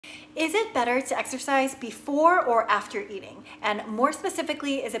Is it better to exercise before or after eating? And more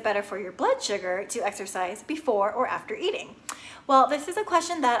specifically, is it better for your blood sugar to exercise before or after eating? Well, this is a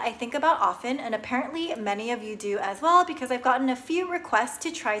question that I think about often, and apparently many of you do as well, because I've gotten a few requests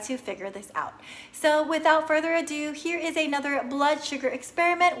to try to figure this out. So without further ado, here is another blood sugar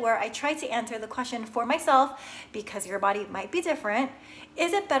experiment where I try to answer the question for myself, because your body might be different.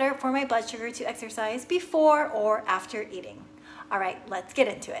 Is it better for my blood sugar to exercise before or after eating? All right, let's get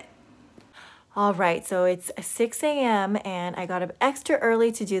into it. All right, so it's 6 a.m. and I got up extra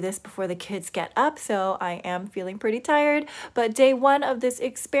early to do this before the kids get up, so I am feeling pretty tired. But day one of this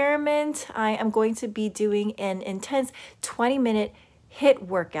experiment, I am going to be doing an intense 20-minute HIIT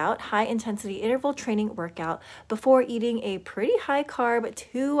workout, high intensity interval training workout, before eating a pretty high carb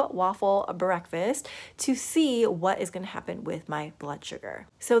 2-waffle breakfast to see what is going to happen with my blood sugar.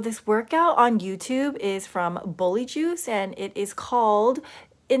 So this workout on YouTube is from Bully Juice and it is called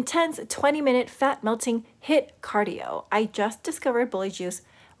Intense 20-minute fat melting HIIT cardio. I just discovered Bully Juice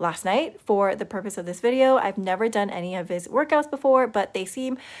last night for the purpose of this video. I've never done any of his workouts before, but they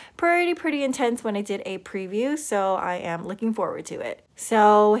seem pretty intense when I did a preview, so I am looking forward to it.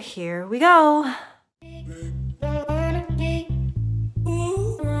 So here we go.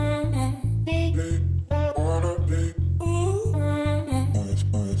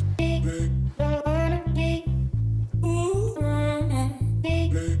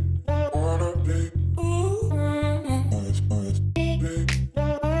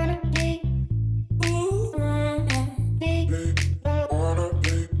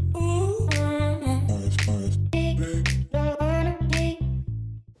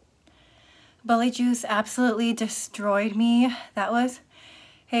 Bully Juice absolutely destroyed me. That was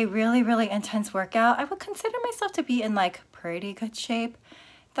a really intense workout. I would consider myself to be in like pretty good shape.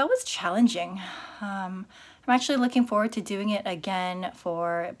 That was challenging. I'm actually looking forward to doing it again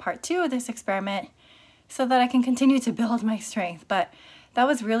for part 2 of this experiment so that I can continue to build my strength. But that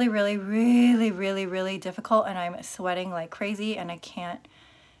was really difficult, and I'm sweating like crazy and I can't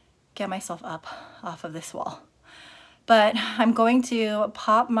get myself up off of this wall. But I'm going to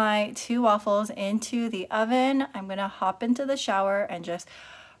pop my 2 waffles into the oven. I'm gonna hop into the shower and just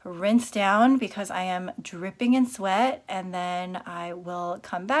rinse down because I am dripping in sweat, and then I will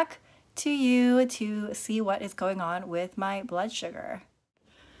come back to you to see what is going on with my blood sugar.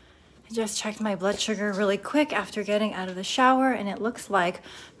 I just checked my blood sugar really quick after getting out of the shower, and it looks like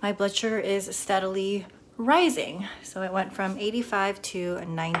my blood sugar is steadily rising. So it went from 85 to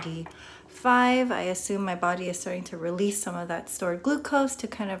 95. I assume my body is starting to release some of that stored glucose to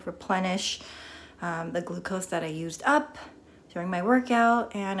kind of replenish the glucose that I used up during my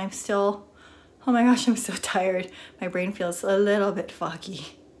workout. And I'm still, oh my gosh, I'm so tired. My brain feels a little bit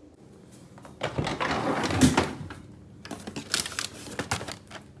foggy.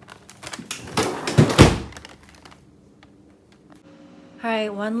 All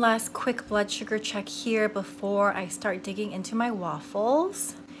right, one last quick blood sugar check here before I start digging into my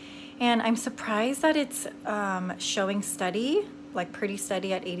waffles. And I'm surprised that it's showing steady, like pretty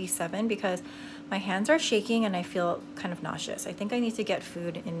steady at 87, because my hands are shaking and I feel kind of nauseous. I think I need to get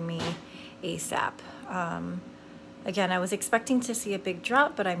food in me ASAP. Again, I was expecting to see a big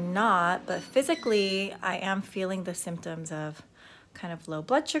drop, but I'm not. But physically, I am feeling the symptoms of kind of low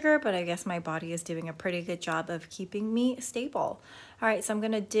blood sugar, but I guess my body is doing a pretty good job of keeping me stable. All right, so I'm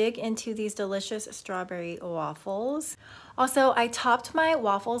gonna dig into these delicious strawberry waffles. Also, I topped my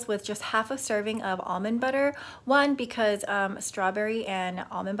waffles with just half a serving of almond butter. 1, because strawberry and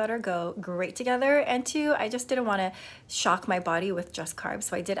almond butter go great together, and 2, I just didn't wanna shock my body with just carbs,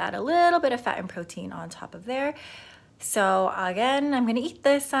 so I did add a little bit of fat and protein on top of there. So again, I'm gonna eat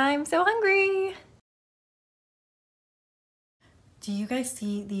this. I'm so hungry. Do you guys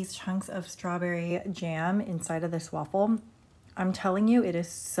see these chunks of strawberry jam inside of this waffle? I'm telling you, it is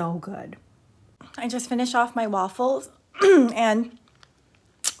so good. I just finished off my waffles and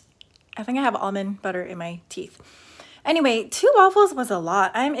I think I have almond butter in my teeth. Anyway, 2 waffles was a lot.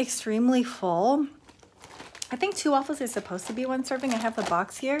 I'm extremely full. I think 2 waffles is supposed to be 1 serving. I have the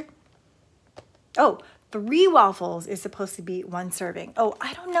box here. Oh, 3 waffles is supposed to be 1 serving. Oh,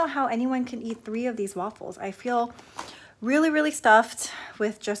 I don't know how anyone can eat 3 of these waffles. I feel really stuffed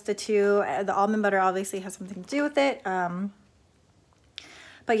with just the 2. The almond butter obviously has something to do with it.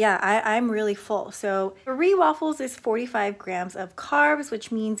 But yeah, I'm really full. So 3 waffles is 45 grams of carbs,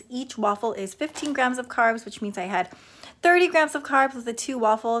 which means each waffle is 15 grams of carbs, which means I had 30 grams of carbs with the 2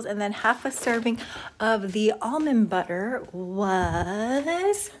 waffles, and then half a serving of the almond butter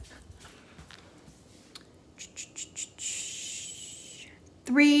was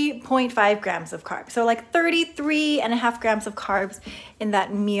 33.5 grams of carbs. So like 33.5 grams of carbs in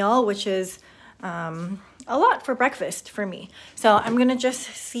that meal, which is a lot for breakfast for me. So I'm gonna just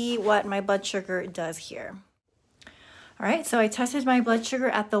see what my blood sugar does here. All right, so I tested my blood sugar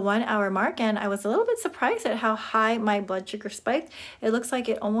at the 1 hour mark, and I was a little bit surprised at how high my blood sugar spiked. It looks like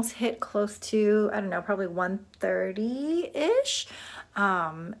it almost hit close to, I don't know, probably 130-ish.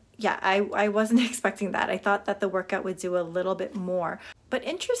 Yeah, I wasn't expecting that. I thought that the workout would do a little bit more. But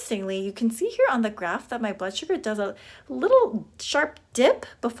interestingly, you can see here on the graph that my blood sugar does a little sharp dip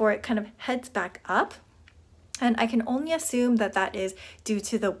before it kind of heads back up. And I can only assume that that is due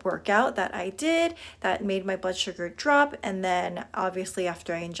to the workout that I did that made my blood sugar drop. And then obviously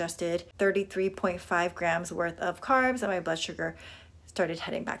after I ingested 33.5 grams worth of carbs, my blood sugar started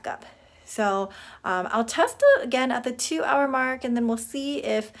heading back up. So I'll test it again at the 2 hour mark, and then we'll see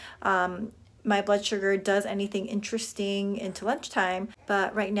if my blood sugar does anything interesting into lunchtime.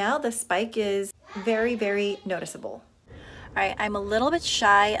 But right now the spike is very, very noticeable. All right, I'm a little bit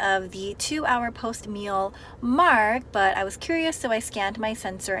shy of the 2 hour post-meal mark, but I was curious, so I scanned my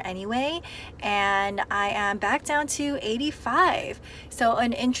sensor anyway, and I am back down to 85. So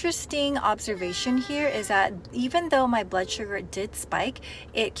an interesting observation here is that even though my blood sugar did spike,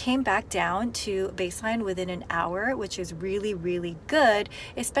 it came back down to baseline within an hour, which is really, really good,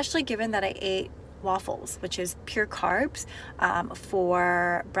 especially given that I ate waffles, which is pure carbs,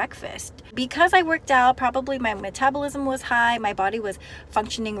 for breakfast. Because I worked out, probably my metabolism was high, my body was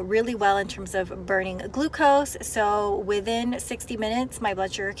functioning really well in terms of burning glucose, so within 60 minutes my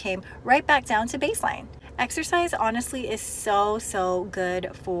blood sugar came right back down to baseline. Exercise honestly is so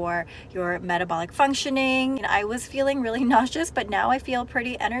good for your metabolic functioning. And I was feeling really nauseous, but now I feel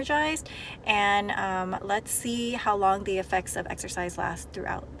pretty energized, and let's see how long the effects of exercise last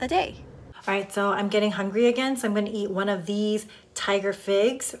throughout the day. All right, so I'm getting hungry again, so I'm gonna eat one of these tiger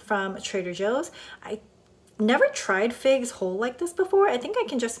figs from Trader Joe's. I never tried figs whole like this before. I think I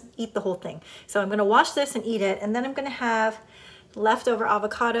can just eat the whole thing. So I'm gonna wash this and eat it, and then I'm gonna have leftover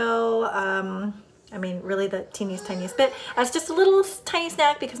avocado. I mean, really the tiniest bit as just a little tiny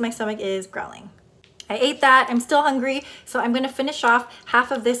snack because my stomach is growling. I ate that, I'm still hungry, so I'm gonna finish off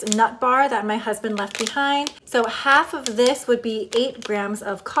half of this nut bar that my husband left behind. So half of this would be 8 grams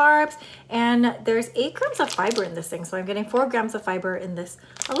of carbs, and there's 8 grams of fiber in this thing, so I'm getting 4 grams of fiber in this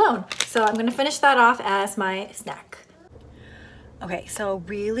alone. So I'm gonna finish that off as my snack. Okay, so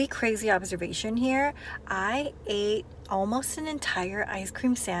really crazy observation here. I ate almost an entire ice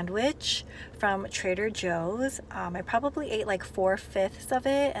cream sandwich from Trader Joe's. I probably ate like 4/5 of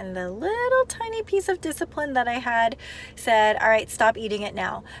it, and the little tiny piece of discipline that I had said, all right, stop eating it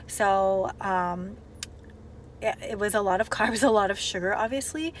now. So it was a lot of carbs, a lot of sugar,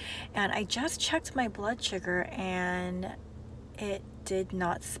 obviously. And I just checked my blood sugar and it did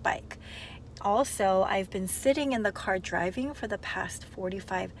not spike. Also, I've been sitting in the car driving for the past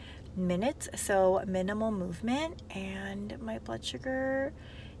 45 minutes, so minimal movement, and my blood sugar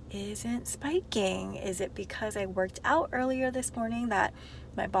isn't spiking. Is it because I worked out earlier this morning that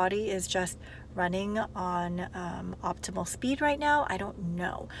my body is just running on optimal speed right now? I don't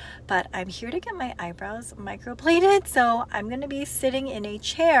know, but I'm here to get my eyebrows microbladed, so I'm gonna be sitting in a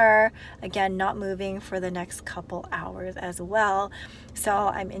chair again, not moving for the next couple hours as well. So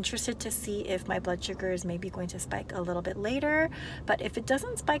I'm interested to see if my blood sugar is maybe going to spike a little bit later, but if it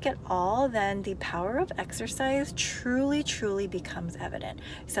doesn't spike at all, then the power of exercise truly becomes evident.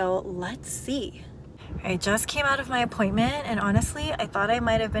 So let's see. I just came out of my appointment, and honestly, I thought I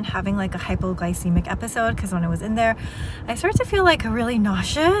might have been having like a hypoglycemic episode, because when I was in there, I started to feel like really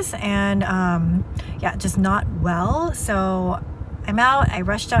nauseous and yeah, just not well. So I'm out. I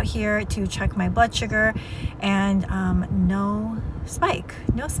rushed out here to check my blood sugar, and no spike,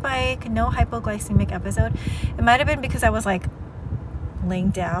 no hypoglycemic episode. It might have been because I was like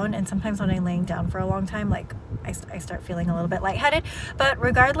laying down, and sometimes when I'm laying down for a long time, like I start feeling a little bit lightheaded. But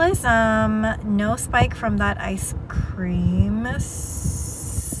regardless, no spike from that ice cream.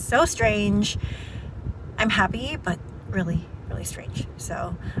 So strange. I'm happy, but really strange.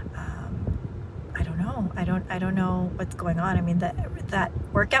 So I don't know. I don't know what's going on. I mean, that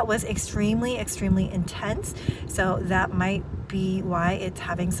workout was extremely intense, so that might be why it's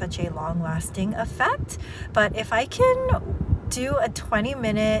having such a long-lasting effect. But if I can do a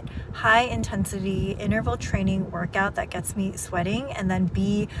 20-minute high-intensity interval training workout that gets me sweating and then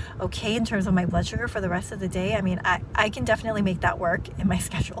be okay in terms of my blood sugar for the rest of the day, I mean, I can definitely make that work in my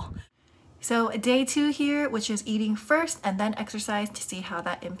schedule. So day 2 here, which is eating first and then exercise to see how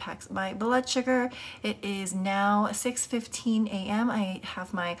that impacts my blood sugar. It is now 6:15 a.m. I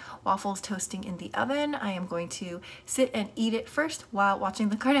have my waffles toasting in the oven. I am going to sit and eat it first while watching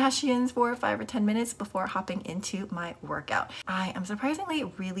the Kardashians for 5 or 10 minutes before hopping into my workout. I am surprisingly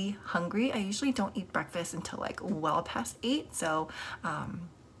really hungry. I usually don't eat breakfast until like well past 8, so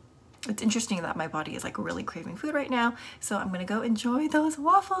it's interesting that my body is like really craving food right now. So I'm gonna go enjoy those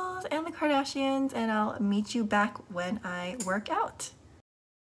waffles and the Kardashians, and I'll meet you back when I work out.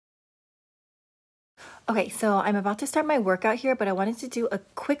 Okay, so I'm about to start my workout here, but I wanted to do a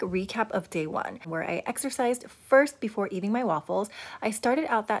quick recap of day 1, where I exercised first before eating my waffles. I started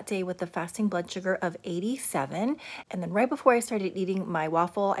out that day with the fasting blood sugar of 87, and then right before I started eating my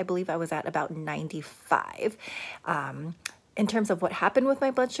waffle, I believe I was at about 95. In terms of what happened with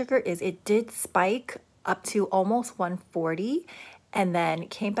my blood sugar is it did spike up to almost 140 and then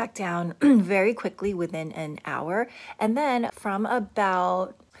came back down very quickly within an hour. And then from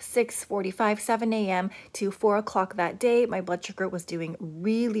about 6:45, 7 a.m. to 4 o'clock that day, my blood sugar was doing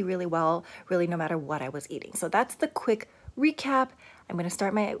really, really well, really no matter what I was eating. So that's the quick recap. I'm going to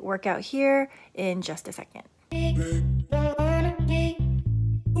start my workout here in just a second.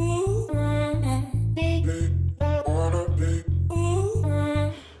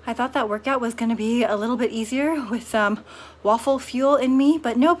 I thought that workout was gonna be a little bit easier with some waffle fuel in me,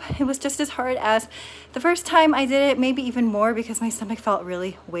 but nope, it was just as hard as the first time I did it, maybe even more because my stomach felt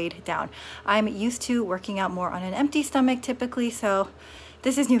really weighed down. I'm used to working out more on an empty stomach typically, so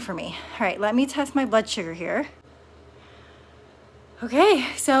this is new for me. All right, let me test my blood sugar here. Okay,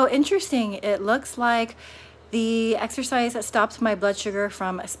 so interesting. It looks like the exercise stopped my blood sugar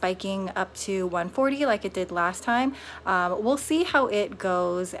from spiking up to 140 like it did last time. We'll see how it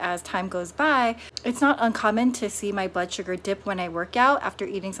goes as time goes by. It's not uncommon to see my blood sugar dip when I work out after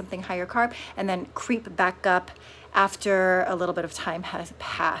eating something higher carb and then creep back up after a little bit of time has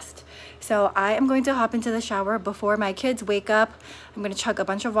passed. So I am going to hop into the shower before my kids wake up. I'm going to chug a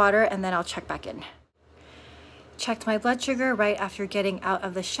bunch of water and then I'll check back in. Checked my blood sugar right after getting out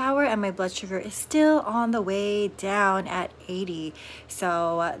of the shower, and my blood sugar is still on the way down at 80.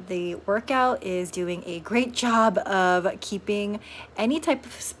 So the workout is doing a great job of keeping any type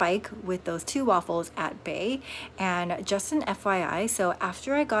of spike with those 2 waffles at bay. And just an FYI, so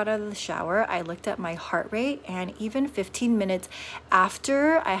after I got out of the shower, I looked at my heart rate, and even 15 minutes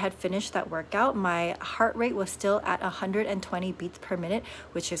after I had finished that workout, my heart rate was still at 120 beats per minute,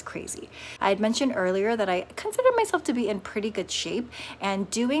 which is crazy. I had mentioned earlier that I consider myself to be in pretty good shape, and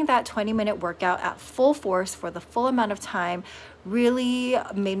doing that 20-minute workout at full force for the full amount of time really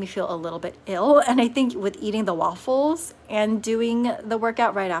made me feel a little bit ill. And I think with eating the waffles and doing the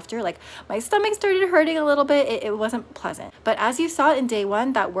workout right after, like my stomach started hurting a little bit. It wasn't pleasant. But as you saw in day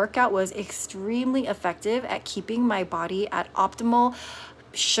 1, that workout was extremely effective at keeping my body at optimal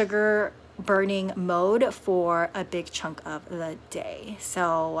sugar burning mode for a big chunk of the day.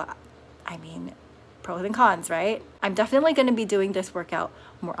 So, I mean, pros and cons, right? I'm definitely going to be doing this workout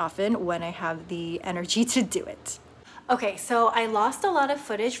more often when I have the energy to do it. Okay, so I lost a lot of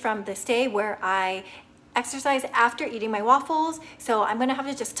footage from this day where I exercised after eating my waffles, so I'm gonna have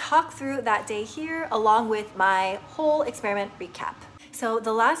to just talk through that day here along with my whole experiment recap. So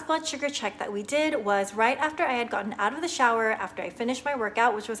the last blood sugar check that we did was right after I had gotten out of the shower, after I finished my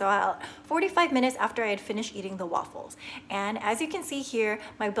workout, which was about 45 minutes after I had finished eating the waffles. And as you can see here,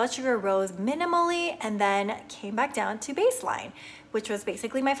 my blood sugar rose minimally and then came back down to baseline, which was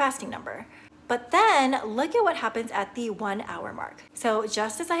basically my fasting number. But then look at what happens at the 1 hour mark. So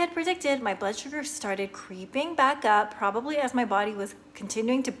just as I had predicted, my blood sugar started creeping back up, probably as my body was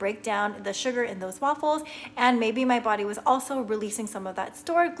continuing to break down the sugar in those waffles, and maybe my body was also releasing some of that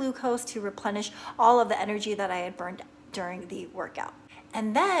stored glucose to replenish all of the energy that I had burned during the workout.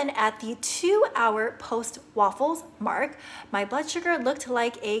 And then at the 2 hour post waffles mark, my blood sugar looked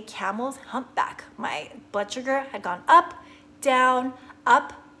like a camel's humpback. My blood sugar had gone up,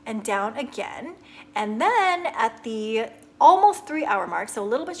 and down again. And then at the almost 3 hour mark, so a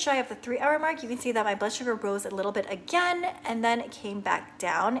little bit shy of the 3 hour mark, you can see that my blood sugar rose a little bit again, and then it came back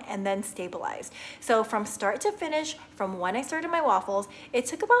down and then stabilized. So from start to finish, from when I started my waffles, it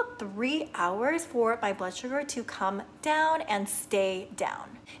took about 3 hours for my blood sugar to come down and stay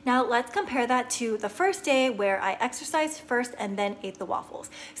down. Now let's compare that to the first day where I exercised first and then ate the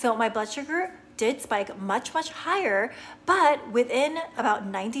waffles. So my blood sugar did spike much higher, but within about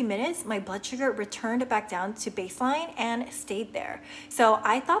 90 minutes, my blood sugar returned back down to baseline and stayed there. So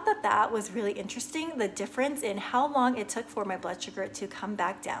I thought that that was really interesting, the difference in how long it took for my blood sugar to come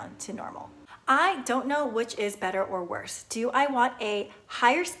back down to normal. I don't know which is better or worse. Do I want a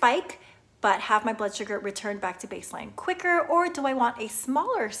higher spike but have my blood sugar return back to baseline quicker? Or do I want a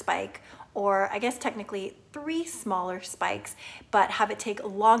smaller spike, or I guess technically 3 smaller spikes, but have it take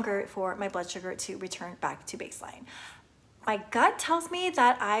longer for my blood sugar to return back to baseline? My gut tells me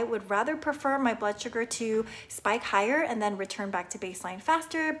that I would rather prefer my blood sugar to spike higher and then return back to baseline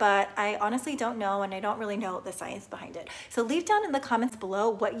faster, but I honestly don't know, and I don't really know the science behind it. So leave down in the comments below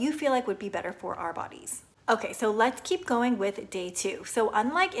what you feel like would be better for our bodies. Okay, so let's keep going with day 2. So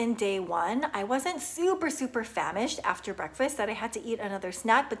unlike in day 1, I wasn't super famished after breakfast that I had to eat another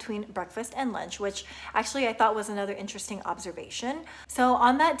snack between breakfast and lunch, which actually I thought was another interesting observation. So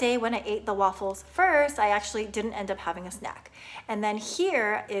on that day when I ate the waffles first, I actually didn't end up having a snack. And then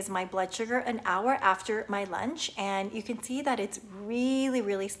here is my blood sugar an hour after my lunch, and you can see that it's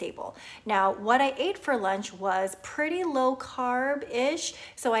really stable. Now, what I ate for lunch was pretty low carb-ish,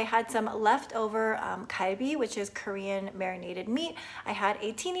 so I had some leftover carb, which is Korean marinated meat. I had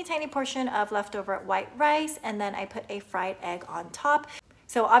a teeny tiny portion of leftover white rice, and then I put a fried egg on top.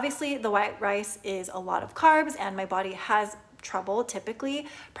 So obviously the white rice is a lot of carbs and my body has trouble typically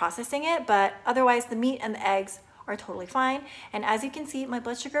processing it, but otherwise the meat and the eggs are totally fine. And as you can see, my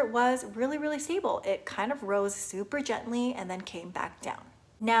blood sugar was really stable. It kind of rose super gently and then came back down.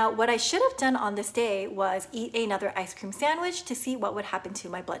 Now, what I should have done on this day was eat another ice cream sandwich to see what would happen to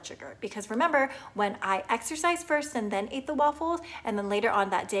my blood sugar. Because remember, when I exercised first and then ate the waffles, and then later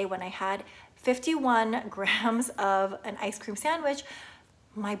on that day when I had 51 grams of an ice cream sandwich,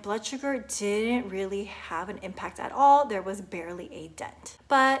 my blood sugar didn't really have an impact at all. There was barely a dent.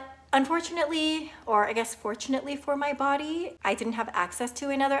 But unfortunately, or I guess fortunately for my body, I didn't have access to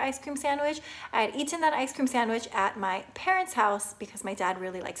another ice cream sandwich. I had eaten that ice cream sandwich at my parents' house because my dad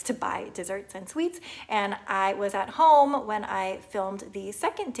really likes to buy desserts and sweets. And I was at home when I filmed the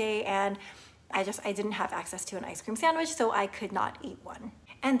second day, and I didn't have access to an ice cream sandwich, so I could not eat one.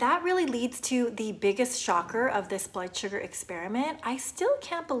 And that really leads to the biggest shocker of this blood sugar experiment. I still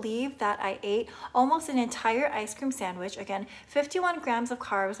can't believe that I ate almost an entire ice cream sandwich, again, 51 grams of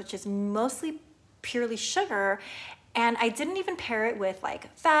carbs, which is mostly purely sugar, and I didn't even pair it with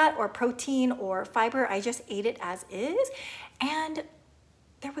like fat or protein or fiber. I just ate it as is, and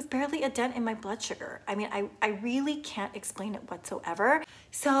there was barely a dent in my blood sugar. I mean, I really can't explain it whatsoever.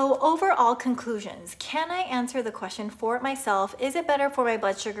 So overall conclusions, can I answer the question for myself, is it better for my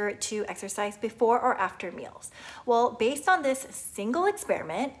blood sugar to exercise before or after meals? Well, based on this single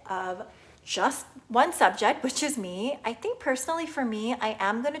experiment of just one subject, which is me, I think personally for me, I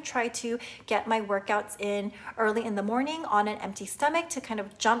am going to try to get my workouts in early in the morning on an empty stomach to kind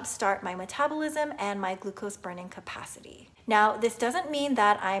of jumpstart my metabolism and my glucose burning capacity. Now, this doesn't mean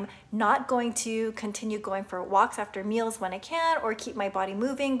that I'm not going to continue going for walks after meals when I can, or keep my body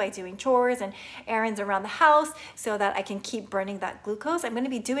moving by doing chores and errands around the house so that I can keep burning that glucose. I'm going to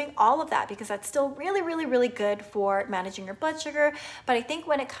be doing all of that because that's still really good for managing your blood sugar. But I think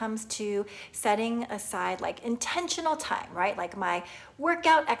when it comes to setting aside like intentional time, right? Like my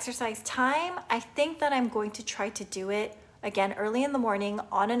workout exercise time, I think that I'm going to try to do it again early in the morning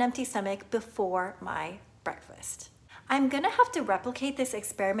on an empty stomach before my breakfast. I'm gonna have to replicate this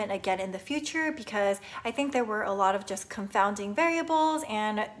experiment again in the future because I think there were a lot of just confounding variables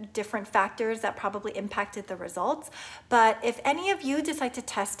and different factors that probably impacted the results. But if any of you decide to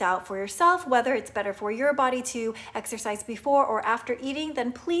test out for yourself whether it's better for your body to exercise before or after eating,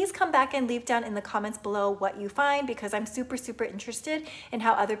 then please come back and leave down in the comments below what you find, because I'm super interested in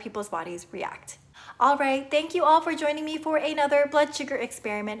how other people's bodies react. All right, thank you all for joining me for another blood sugar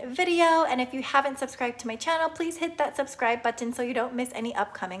experiment video. And if you haven't subscribed to my channel, please hit that subscribe button so you don't miss any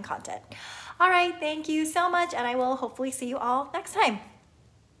upcoming content. All right, thank you so much, and I will hopefully see you all next time.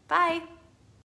 Bye.